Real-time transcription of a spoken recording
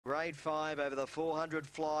Grade 5 over the 400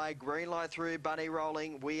 fly. Green light through, bunny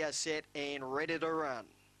rolling. We are set and ready to run.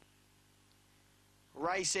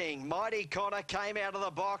 Racing, Mighty Connor came out of the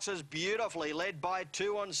boxes beautifully, led by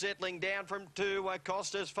 2 on settling down from 2,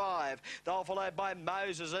 Costa's 5. They'll followed by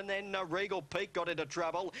Moses, and then Regal Peak got into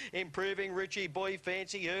trouble, improving Richie Boy,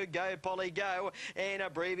 Fancy Her, Go Polly Go, and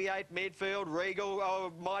abbreviate midfield.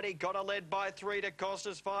 Regal, Mighty Connor led by 3 to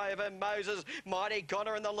Costa's 5, and Moses. Mighty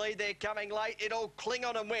Connor in the lead, they're coming late, it'll cling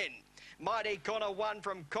on and win. Mighty Connor 1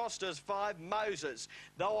 from Costa's 5, Moses.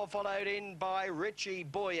 They were followed in by Richie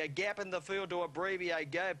Boy. A gap in the field to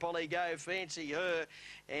abbreviate. Go Polly Go, Fancy Her,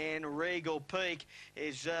 and Regal Peak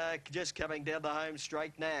is just coming down the home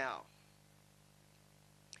straight now.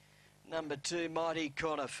 Number 2, Mighty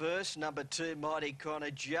Connor first. Number 2, Mighty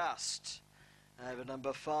Connor just over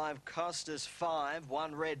number 5, Costa's 5.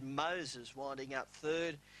 1 red, Moses winding up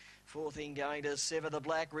third. Fourth in going to 7, the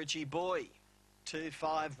black, Richie Boy. 2,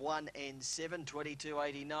 5, 1 and 7,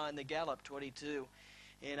 22.89 the gallop,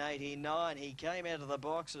 22.89. He came out of the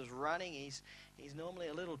boxes running. He's normally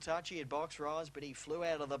a little touchy at box rise, but he flew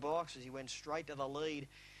out of the boxes. He went straight to the lead.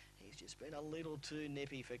 He's just been a little too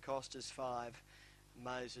nippy for Costa's 5.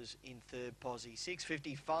 Moses in third posse.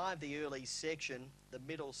 6.55 the early section, the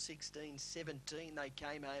middle 16.17. They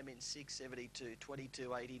came home in 6.72,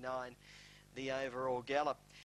 22.89 the overall gallop.